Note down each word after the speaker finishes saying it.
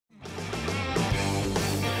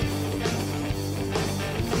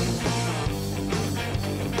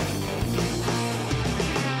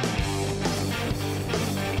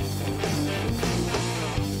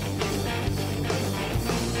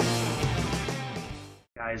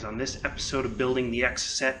Guys, on this episode of Building the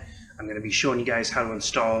Exocet, I'm going to be showing you guys how to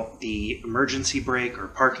install the emergency brake or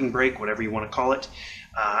parking brake, whatever you want to call it.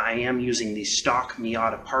 I am using the stock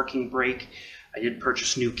Miata parking brake. I did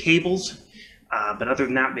purchase new cables, but other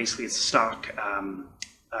than that, basically it's a stock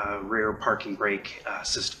rear parking brake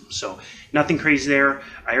system. So nothing crazy there.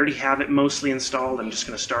 I already have it mostly installed. I'm just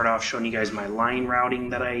going to start off showing you guys my line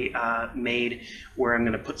routing that I made, where I'm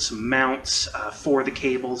going to put some mounts for the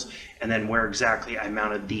cables, and then where exactly I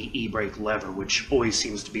mounted the e-brake lever, which always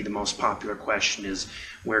seems to be the most popular question, is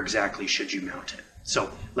where exactly should you mount it. So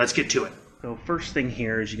let's get to it. So first thing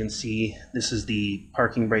here, as you can see, this is the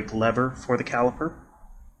parking brake lever for the caliper.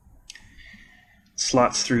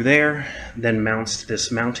 Slots through there, then mounts to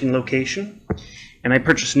this mounting location. And I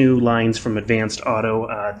purchased new lines from Advanced Auto.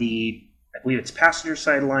 I believe its passenger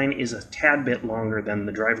side line is a tad bit longer than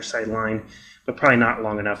the driver's side line, but probably not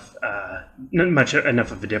long enough, not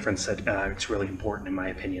enough of a difference that it's really important in my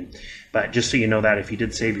opinion. But just so you know that, if you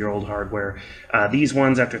did save your old hardware, these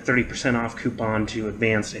ones after 30% off coupon to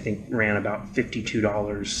Advanced, I think ran about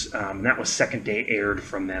 $52. That was second day aired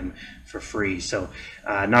from them for free, so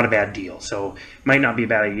not a bad deal. So might not be a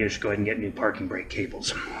bad idea to just go ahead and get new parking brake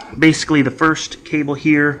cables. Basically, the first cable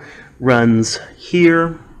here runs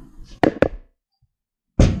here,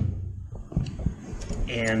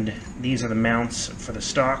 and these are the mounts for the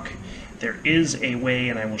stock. There is a way,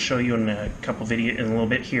 and I will show you in a couple videos in a little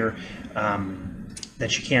bit here,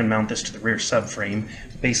 that you can mount this to the rear subframe.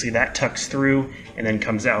 Basically that tucks through and then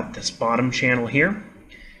comes out this bottom channel here.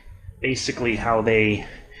 Basically how they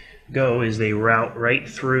go is they route right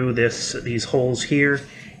through these holes here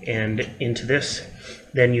and into this.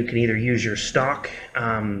 Then you can either use your stock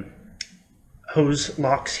hose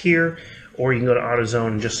locks here, or you can go to AutoZone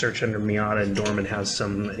and just search under Miata, and Dorman has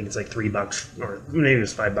some, I think it's like $3 or maybe it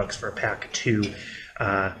was $5 for a pack of 2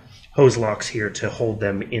 hose locks here to hold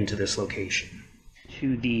them into this location.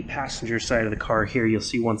 To the passenger side of the car here, you'll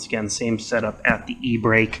see once again same setup at the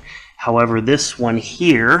e-brake. However, this one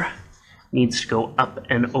here needs to go up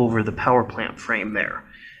and over the power plant frame there.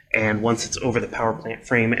 And once it's over the power plant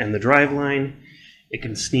frame and the drive line, it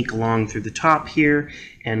can sneak along through the top here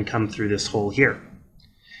and come through this hole here.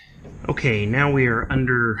 Okay, now we are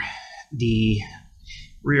under the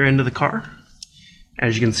rear end of the car.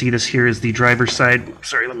 As you can see, this here is the driver's side.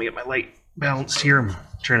 Sorry, let me get my light balanced here. I'm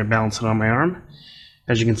trying to balance it on my arm.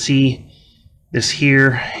 As you can see, this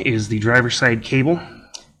here is the driver's side cable.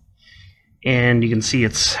 And you can see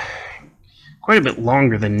it's quite a bit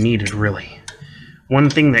longer than needed, really. One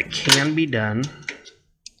thing that can be done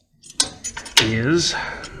is,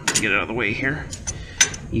 let me get it out of the way here,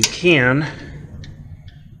 you can,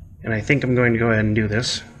 and I think I'm going to go ahead and do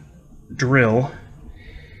this, drill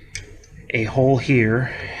a hole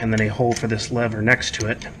here and then a hole for this lever next to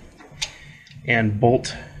it, and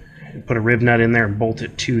bolt, put a rib nut in there and bolt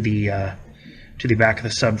it to the back of the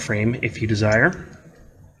subframe if you desire.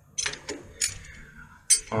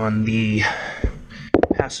 On the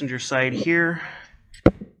passenger side here,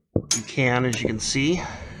 you can, as you can see,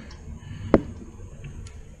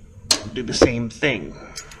 do the same thing.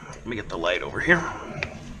 Let me get the light over here.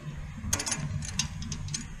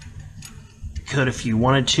 You could, if you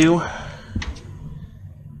wanted to,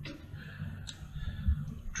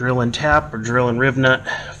 drill and tap or drill and rib nut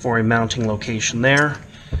for a mounting location there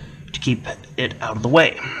to keep it out of the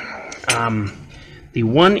way. The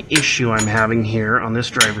one issue I'm having here on this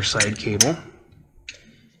driver's side cable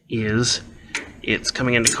is it's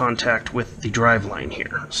coming into contact with the drive line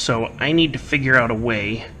here. So I need to figure out a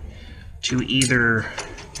way to either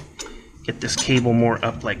get this cable more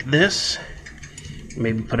up like this,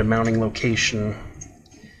 maybe put a mounting location,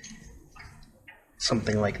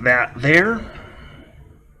 something like that there,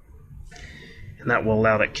 and that will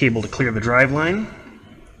allow that cable to clear the drive line.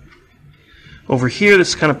 Over here, this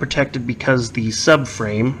is kind of protected because the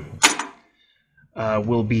subframe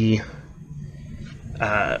will be,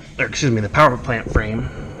 the power plant frame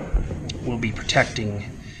will be protecting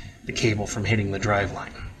the cable from hitting the drive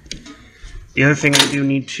line. The other thing I do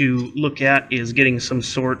need to look at is getting some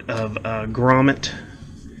sort of grommet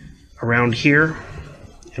around here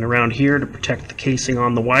and around here to protect the casing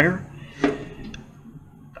on the wire.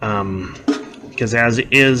 Because as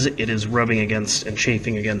it is rubbing against and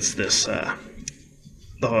chafing against this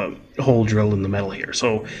the hole drill in the metal here.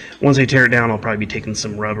 So once I tear it down, I'll probably be taking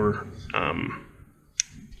some rubber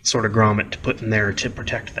sort of grommet to put in there to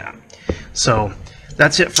protect that. So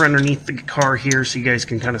that's it for underneath the car here, so you guys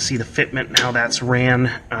can kind of see the fitment and how that's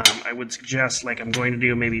ran. I would suggest, like I'm going to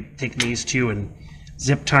do, maybe taking these two and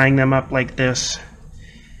zip tying them up like this,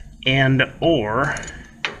 and or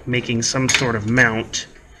making some sort of mount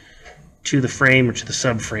to the frame or to the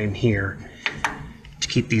subframe here to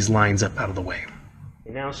keep these lines up out of the way.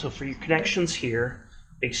 And now, so for your connections here,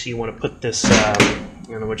 make sure you want to put this, I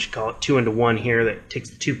don't know what you call it, 2-into-1 here that takes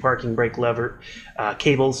the 2 parking brake lever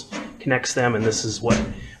cables, connects them, and this is what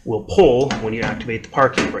will pull when you activate the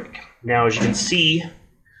parking brake. Now, as you can see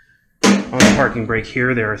on the parking brake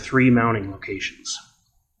here, there are 3 mounting locations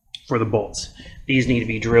for the bolts. These need to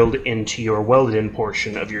be drilled into your welded-in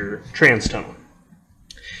portion of your trans tunnel.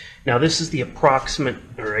 Now, this is the approximate,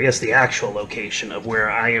 or I guess the actual location of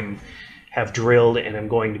where I have drilled and I'm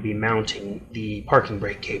going to be mounting the parking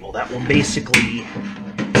brake cable. That will basically,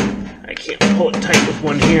 I can't pull it tight with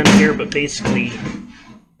one hand here, but basically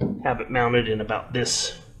have it mounted in about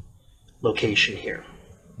this location here.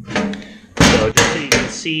 So just so you can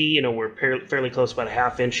see, you know, we're fairly close, about a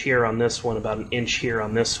 1/2 inch here on this one, about 1 inch here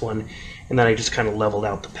on this one, and then I just kind of leveled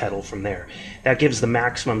out the pedal from there. That gives the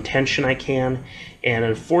maximum tension I can, and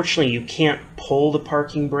unfortunately you can't pull the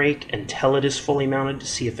parking brake until it is fully mounted to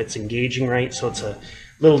see if it's engaging right, so it's a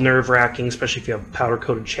little nerve-wracking, especially if you have a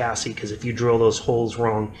powder-coated chassis, because if you drill those holes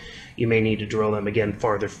wrong, you may need to drill them again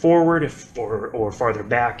farther forward or farther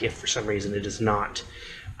back if for some reason it is not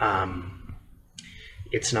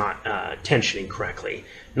tensioning correctly.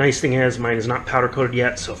 Nice thing is, mine is not powder coated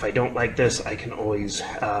yet, so if I don't like this, I can always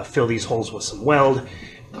fill these holes with some weld,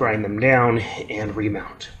 grind them down, and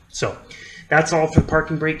remount. So that's all for the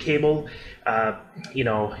parking brake cable. You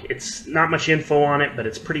know, it's not much info on it, but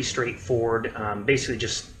it's pretty straightforward. Basically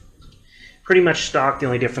just pretty much stock. The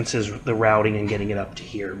only difference is the routing and getting it up to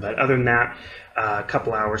here. But other than that, a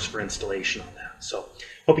couple hours for installation on that. So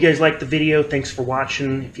hope you guys liked the video. Thanks for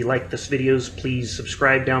watching. If you like this videos, please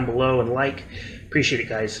subscribe down below and like. Appreciate it,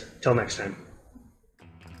 guys. Till next time.